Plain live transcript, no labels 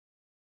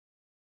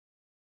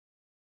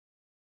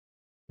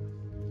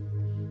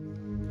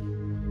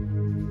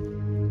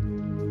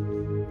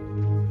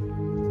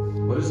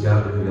is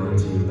God revealing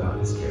to you about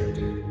his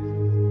character?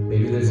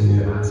 Maybe there's a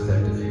new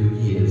aspect of who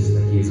he is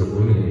that he is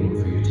illuminating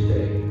for you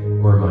today,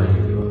 or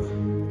reminding you of.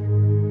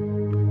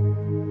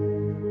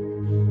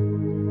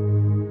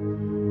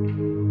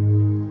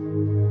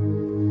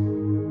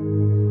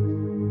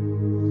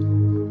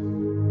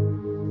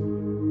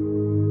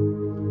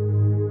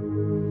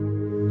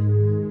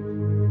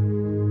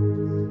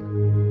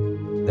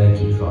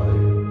 Thank you,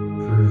 Father,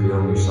 for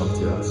revealing yourself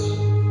to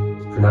us,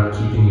 for not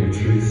keeping your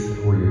truth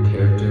or your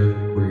character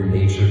or your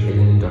nature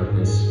hidden in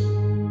darkness,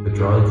 but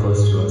drawing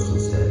close to us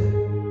instead,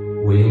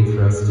 waiting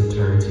for us to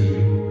turn to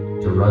you,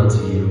 to run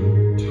to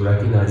you, to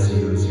recognize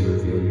you as you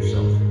reveal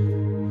yourself.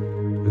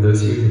 For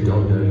those here who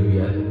don't know you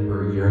yet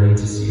or are yearning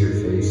to see your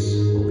face,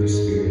 Holy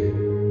Spirit,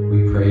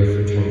 we pray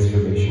for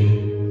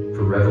transformation,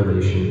 for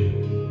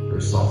revelation, for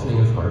a softening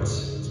of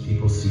hearts as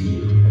people see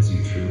you as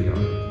you truly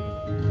are.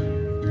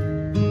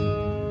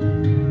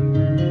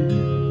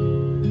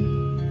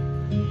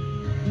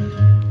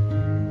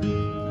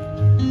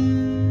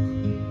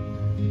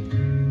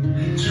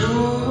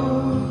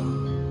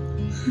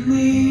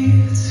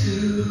 Me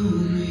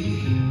to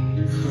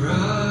me, for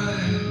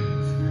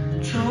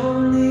I've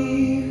drawn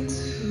near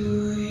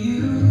to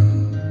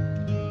you,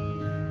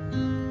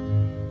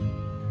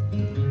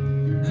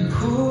 and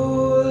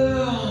pull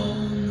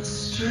on the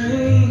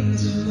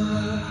strings of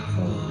my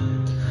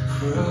heart,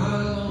 for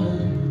I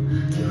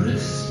long to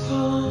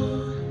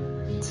respond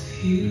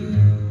to you.